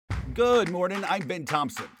Good morning, I'm Ben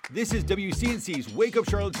Thompson. This is WCNC's Wake Up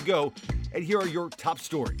Charlotte to Go, and here are your top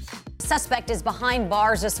stories. Suspect is behind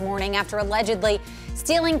bars this morning after allegedly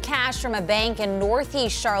stealing cash from a bank in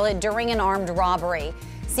Northeast Charlotte during an armed robbery.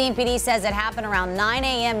 CMPD says it happened around 9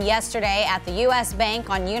 a.m. yesterday at the U.S. Bank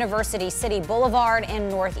on University City Boulevard in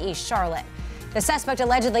Northeast Charlotte. The suspect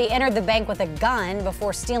allegedly entered the bank with a gun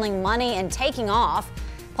before stealing money and taking off.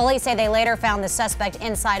 Police say they later found the suspect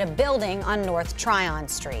inside a building on North Tryon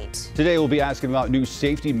Street. Today we'll be asking about new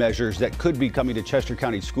safety measures that could be coming to Chester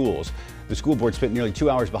County schools. The school board spent nearly 2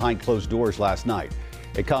 hours behind closed doors last night.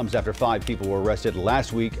 It comes after 5 people were arrested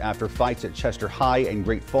last week after fights at Chester High and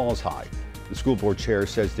Great Falls High. The school board chair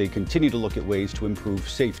says they continue to look at ways to improve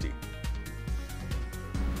safety.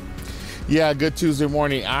 Yeah, good Tuesday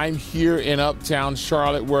morning. I'm here in Uptown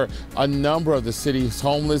Charlotte, where a number of the city's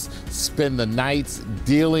homeless spend the nights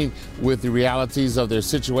dealing with the realities of their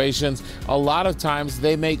situations. A lot of times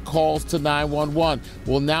they make calls to 911.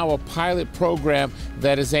 Well, now a pilot program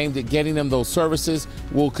that is aimed at getting them those services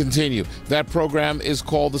will continue. That program is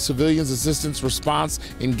called the Civilians Assistance Response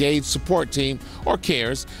Engaged Support Team, or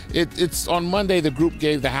CARES. It's on Monday, the group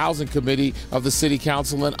gave the Housing Committee of the City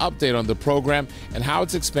Council an update on the program and how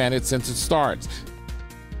it's expanded since it starts.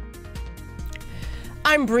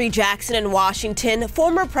 I'm Bree Jackson in Washington.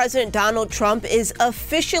 Former President Donald Trump is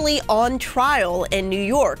officially on trial in New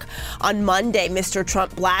York. On Monday, Mr.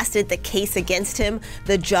 Trump blasted the case against him,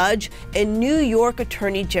 the judge, and New York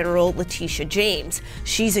Attorney General Letitia James.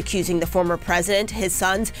 She's accusing the former president, his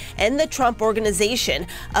sons, and the Trump Organization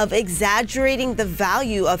of exaggerating the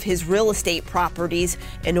value of his real estate properties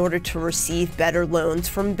in order to receive better loans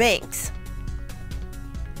from banks.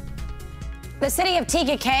 The city of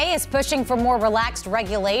Tega Cay is pushing for more relaxed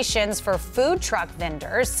regulations for food truck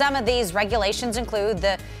vendors. Some of these regulations include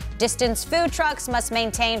the distance food trucks must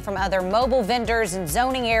maintain from other mobile vendors in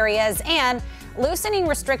zoning areas and loosening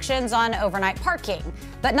restrictions on overnight parking.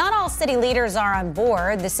 But not all city leaders are on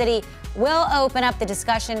board. The city will open up the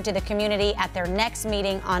discussion to the community at their next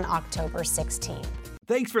meeting on October 16th.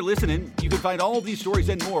 Thanks for listening. You can find all these stories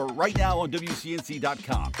and more right now on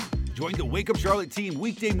WCNC.com. Join the Wake Up Charlotte team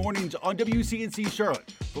weekday mornings on WCNC Charlotte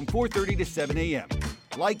from 4:30 to 7 a.m.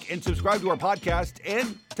 Like and subscribe to our podcast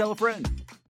and tell a friend.